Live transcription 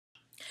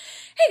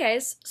Hey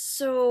guys,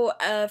 so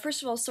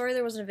first of all, sorry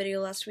there wasn't a video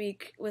last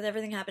week. With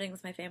everything happening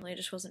with my family, I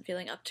just wasn't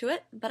feeling up to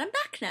it, but I'm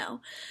back now.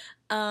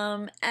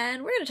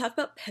 And we're going to talk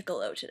about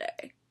Piccolo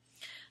today.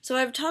 So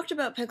I've talked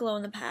about Piccolo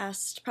in the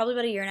past, probably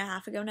about a year and a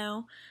half ago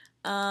now,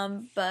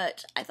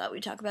 but I thought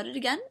we'd talk about it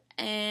again,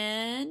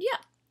 and yeah.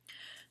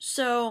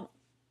 So,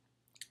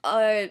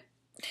 I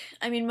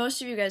mean,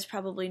 most of you guys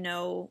probably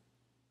know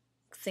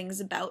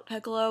things about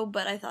Piccolo,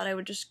 but I thought I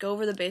would just go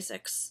over the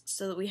basics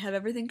so that we have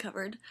everything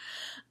covered.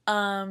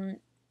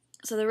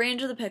 So the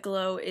range of the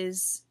Piccolo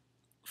is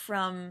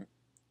from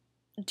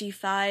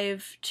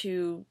D5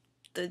 to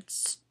the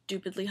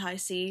stupidly high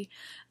C.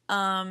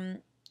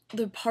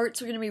 The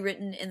parts are going to be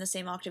written in the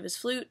same octave as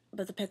flute,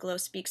 but the Piccolo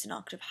speaks an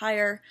octave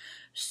higher.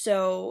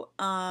 So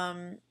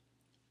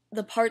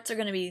the parts are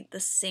going to be the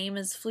same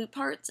as flute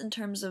parts in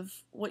terms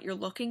of what you're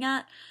looking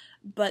at,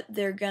 but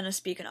they're going to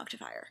speak an octave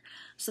higher.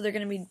 So they're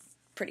going to be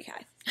pretty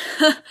high.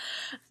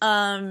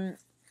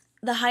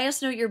 The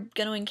highest note you're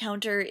going to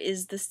encounter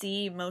is the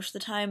C most of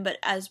the time, but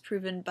as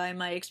proven by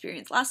my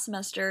experience last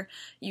semester,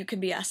 you can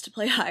be asked to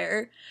play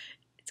higher.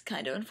 It's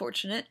kind of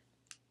unfortunate.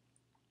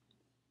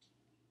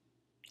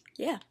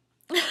 Yeah.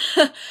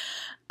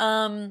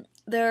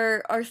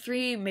 There are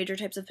three major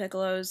types of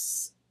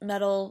piccolos: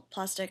 metal,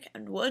 plastic,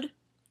 and wood.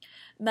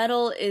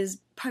 Metal is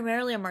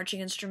primarily a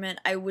marching instrument.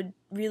 I would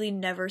really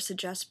never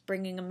suggest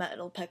bringing a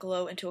metal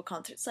piccolo into a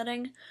concert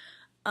setting.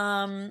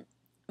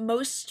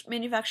 Most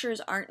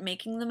manufacturers aren't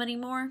making them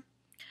anymore,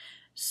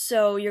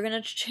 so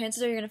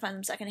chances are you're gonna find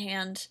them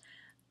secondhand.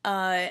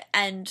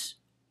 And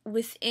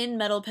within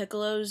metal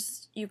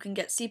piccolos, you can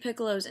get C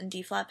piccolos and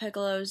D flat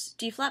piccolos.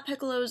 D flat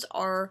piccolos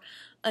are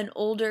an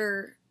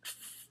older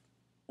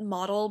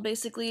model,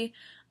 basically.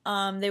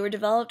 They were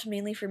developed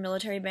mainly for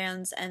military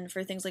bands and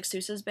for things like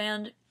Sousa's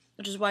band,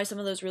 which is why some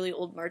of those really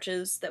old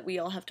marches that we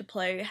all have to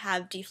play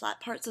have D flat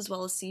parts as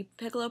well as C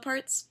piccolo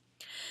parts.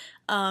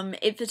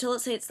 It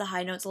facilitates the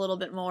high notes a little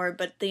bit more,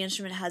 but the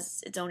instrument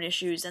has its own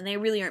issues, and they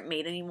really aren't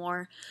made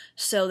anymore,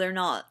 so they're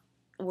not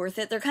worth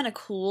it. They're kind of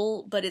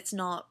cool, but it's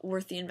not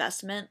worth the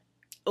investment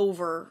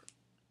over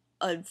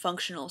a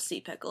functional C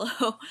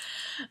piccolo.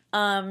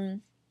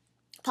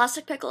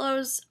 Plastic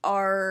piccolos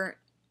are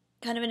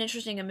kind of an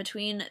interesting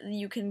in-between.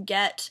 You can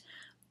get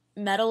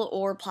metal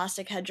or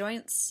plastic head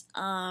joints,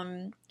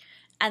 and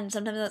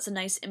sometimes that's a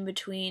nice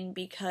in-between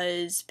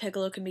because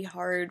piccolo can be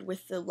hard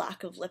with the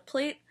lack of lip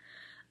plate.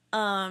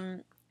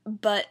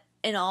 But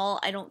in all,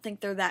 I don't think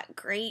they're that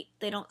great.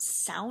 They don't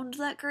sound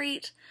that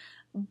great,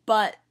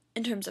 but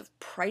in terms of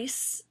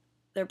price,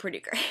 they're pretty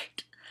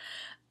great.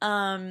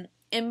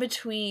 In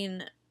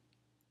between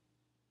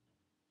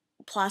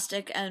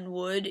plastic and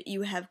wood,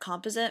 you have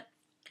composite.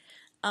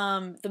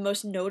 The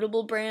most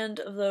notable brand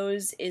of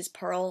those is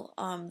Pearl.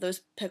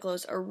 Those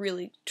piccolos are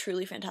really,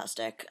 truly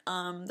fantastic.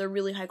 They're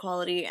really high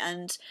quality,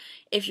 and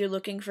if you're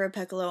looking for a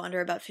piccolo under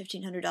about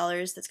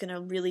 $1,500 that's going to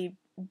really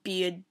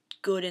be a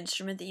good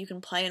instrument that you can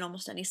play in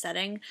almost any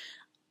setting,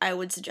 I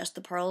would suggest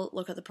the Pearl.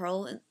 Look at the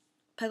Pearl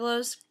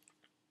piccolos.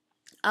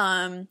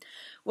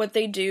 What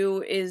they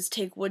do is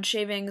take wood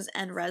shavings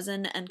and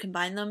resin and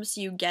combine them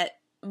so you get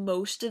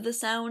most of the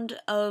sound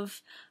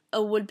of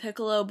a wood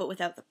piccolo, but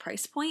without the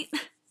price point.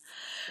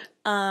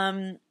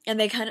 And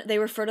they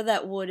refer to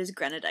that wood as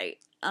granadite.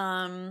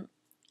 And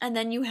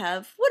then you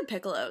have wood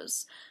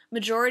piccolos.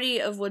 Majority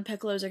of wood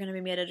piccolos are going to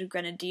be made out of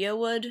granadillo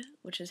wood,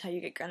 which is how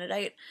you get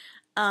granadite.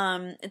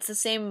 It's the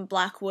same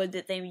black wood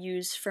that they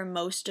use for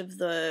most of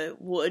the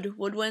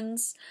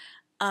woodwinds,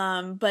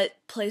 but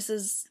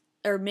places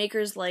or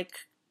makers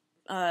like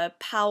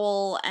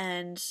Powell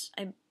and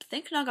I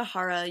think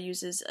Nagahara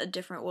uses a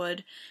different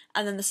wood,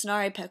 and then the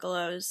Sonare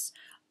piccolos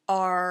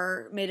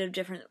are made of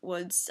different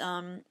woods.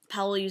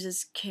 Powell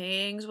uses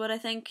King's wood, I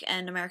think,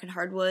 and American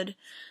hardwood,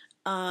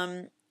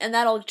 and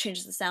that all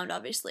changes the sound,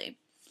 obviously.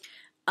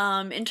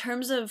 In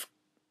terms of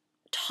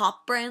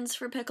top brands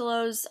for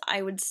piccolos,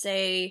 I would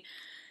say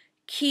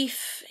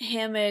Keefe,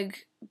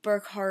 Hamig,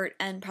 Burkhart,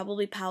 and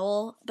probably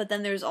Powell, but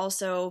then there's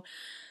also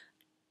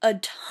a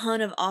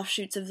ton of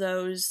offshoots of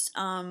those,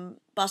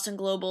 Boston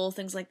Global,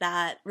 things like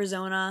that,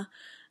 Rizona,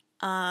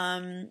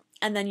 and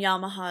then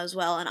Yamaha as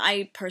well, and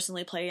I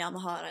personally play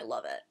Yamaha and I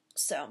love it,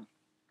 so,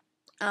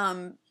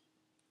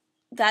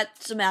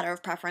 that's a matter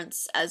of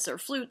preference, as are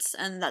flutes,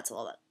 and that's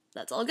all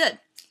good.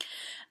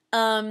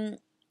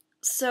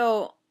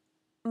 So,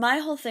 my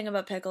whole thing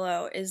about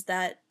piccolo is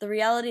that the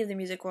reality of the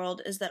music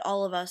world is that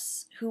all of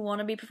us who want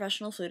to be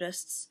professional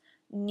flutists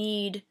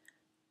need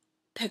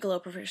piccolo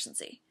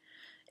proficiency.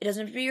 It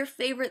doesn't have to be your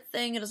favorite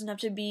thing, it doesn't have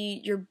to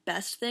be your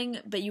best thing,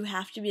 but you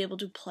have to be able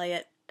to play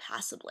it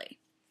passably.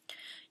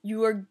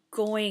 You are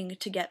going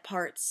to get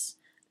parts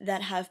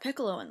that have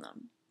piccolo in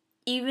them.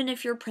 Even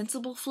if you're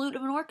principal flute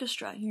of an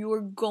orchestra, you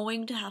are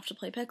going to have to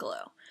play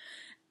piccolo.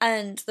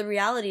 And the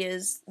reality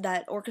is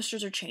that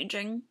orchestras are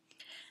changing,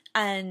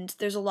 and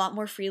there's a lot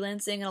more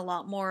freelancing and a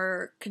lot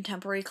more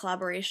contemporary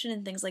collaboration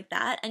and things like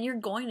that, and you're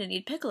going to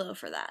need piccolo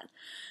for that.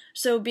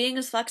 So being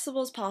as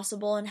flexible as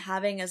possible and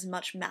having as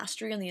much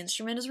mastery on the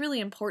instrument is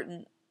really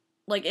important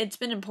Like, it's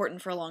been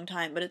important for a long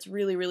time, but it's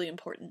really, really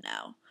important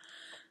now.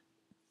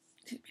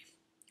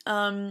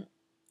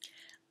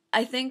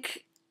 I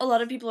think a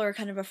lot of people are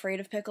kind of afraid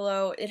of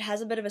Piccolo. It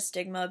has a bit of a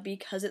stigma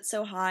because it's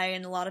so high,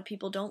 and a lot of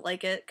people don't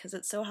like it because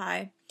it's so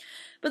high.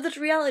 But the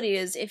reality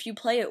is, if you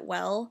play it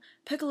well,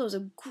 Piccolo is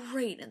a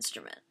great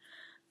instrument.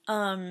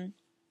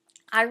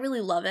 I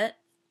really love it.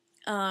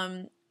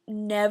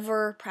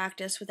 Never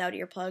practice without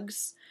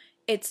earplugs.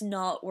 It's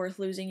not worth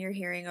losing your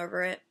hearing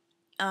over it.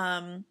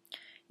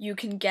 You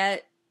can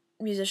get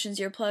musicians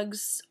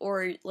earplugs,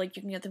 or like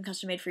you can get them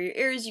custom made for your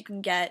ears. You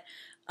can get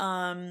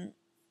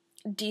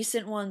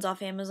decent ones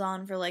off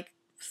Amazon for like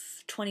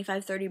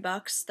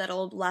 $25-30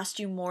 that'll last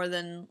you more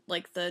than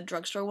like the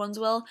drugstore ones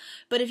will.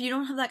 But if you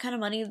don't have that kind of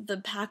money, the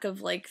pack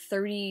of like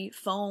 30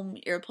 foam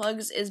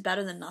earplugs is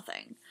better than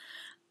nothing.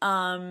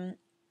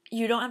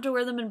 You don't have to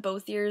wear them in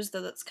both ears,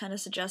 though that's kind of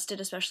suggested,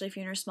 especially if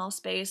you're in a small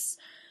space.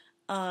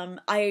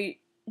 I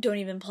don't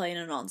even play in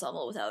an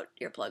ensemble without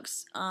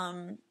earplugs,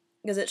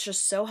 because it's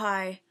just so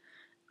high,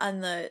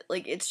 and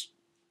it's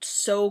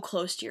so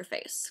close to your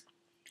face.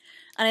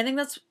 And I think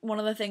that's one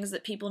of the things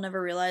that people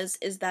never realize,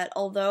 is that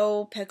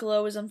although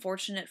Piccolo is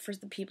unfortunate for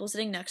the people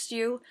sitting next to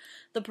you,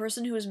 the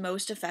person who is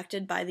most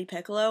affected by the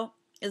Piccolo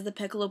is the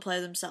Piccolo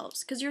player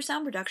themselves, because your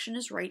sound production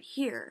is right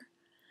here.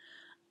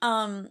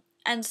 And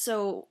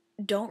so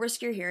don't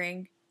risk your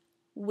hearing,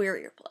 wear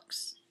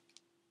earplugs.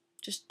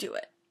 Just do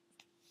it.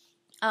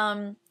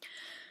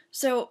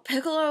 So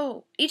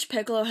each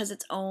Piccolo has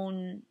its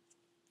own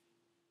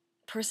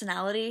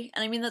personality,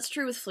 and I mean that's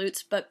true with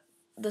flutes, but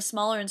the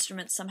smaller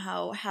instruments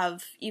somehow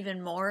have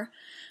even more.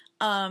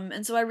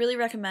 And so I really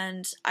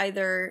recommend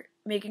either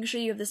making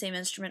sure you have the same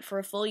instrument for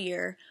a full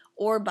year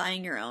or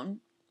buying your own,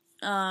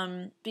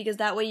 because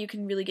that way you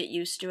can really get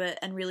used to it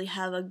and really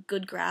have a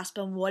good grasp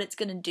on what it's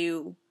going to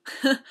do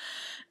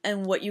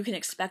and what you can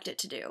expect it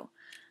to do.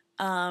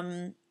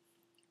 I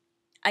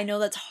know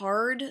that's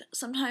hard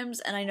sometimes,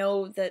 and I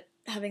know that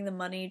having the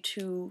money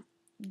to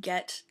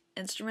get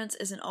instruments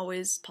isn't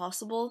always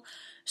possible.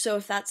 So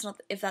if that's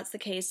the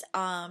case,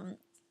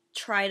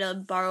 try to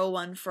borrow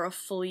one for a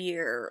full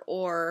year,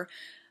 or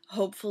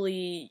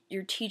hopefully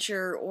your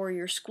teacher or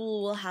your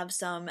school will have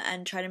some,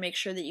 and try to make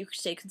sure that you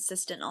stay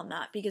consistent on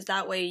that, because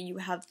that way you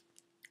have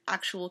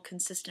actual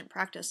consistent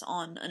practice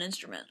on an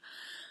instrument.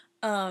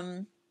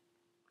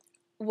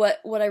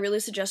 What I really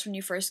suggest when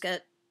you first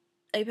get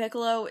a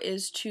piccolo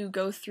is to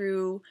go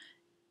through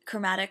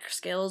chromatic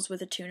scales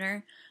with a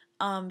tuner,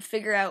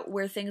 figure out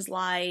where things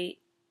lie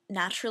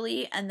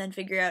naturally, and then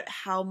figure out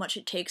how much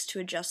it takes to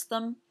adjust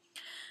them.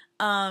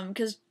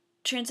 Because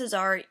chances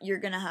are you're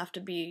gonna have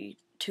to be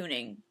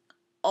tuning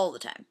all the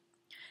time.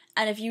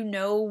 And if you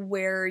know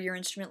where your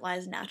instrument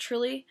lies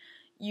naturally,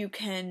 you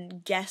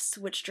can guess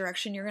which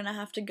direction you're gonna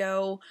have to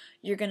go.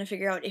 You're gonna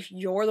figure out if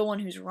you're the one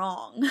who's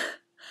wrong.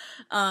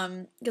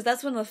 Because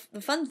that's when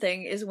the fun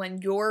thing is,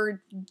 when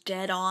you're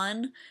dead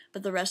on,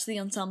 but the rest of the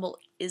ensemble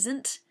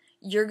isn't,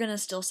 you're gonna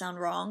still sound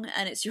wrong,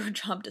 and it's your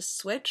job to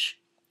switch,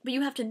 but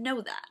you have to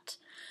know that.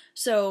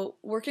 So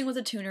working with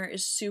a tuner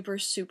is super,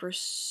 super,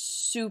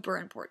 super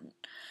important.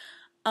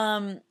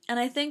 And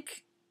I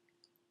think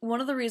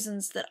one of the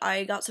reasons that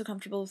I got so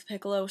comfortable with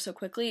piccolo so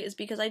quickly is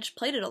because I just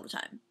played it all the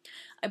time.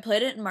 I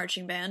played it in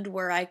marching band,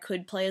 where I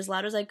could play as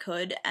loud as I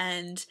could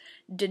and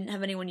didn't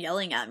have anyone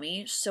yelling at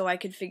me, so I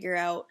could figure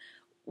out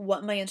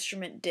what my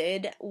instrument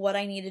did, what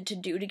I needed to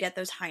do to get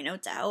those high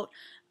notes out,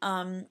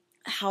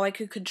 how I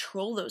could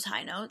control those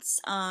high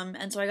notes,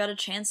 and so I got a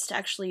chance to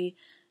actually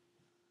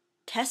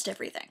test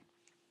everything.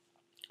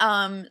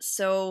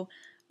 So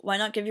why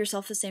not give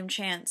yourself the same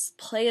chance?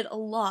 Play it a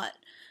lot.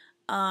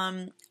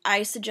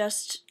 I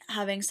suggest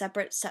having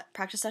separate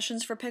practice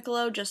sessions for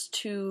piccolo, just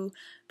to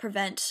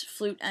prevent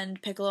flute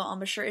and piccolo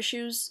embouchure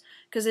issues,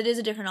 because it is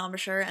a different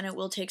embouchure and it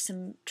will take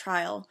some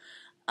trial.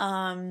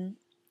 And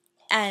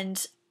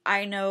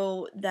I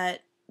know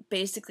that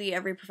basically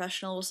every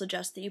professional will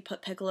suggest that you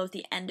put piccolo at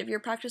the end of your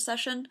practice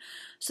session,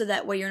 so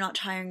that way you're not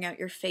tiring out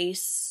your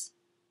face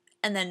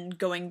and then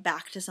going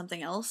back to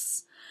something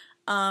else,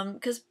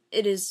 because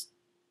it is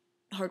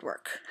hard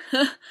work.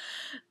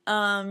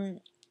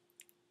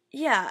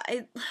 Yeah,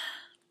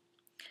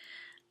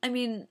 I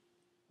mean,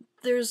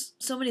 there's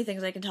so many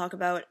things I can talk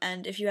about,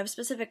 and if you have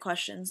specific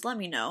questions, let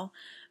me know.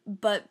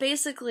 But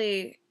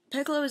basically,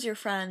 piccolo is your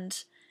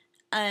friend,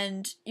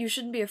 and you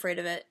shouldn't be afraid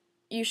of it.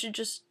 You should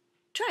just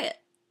try it.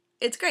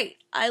 It's great.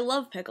 I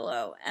love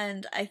piccolo,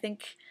 and I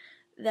think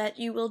that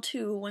you will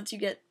too once you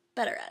get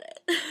better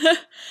at it.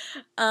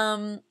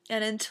 And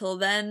until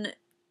then,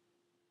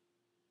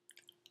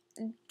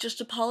 just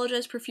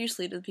apologize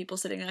profusely to the people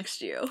sitting next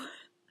to you.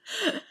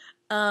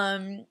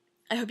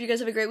 I hope you guys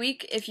have a great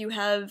week. If you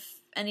have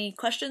any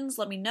questions,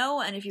 let me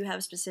know, and if you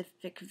have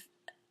specific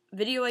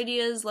video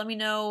ideas, let me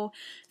know,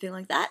 things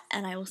like that,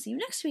 and I will see you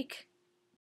next week.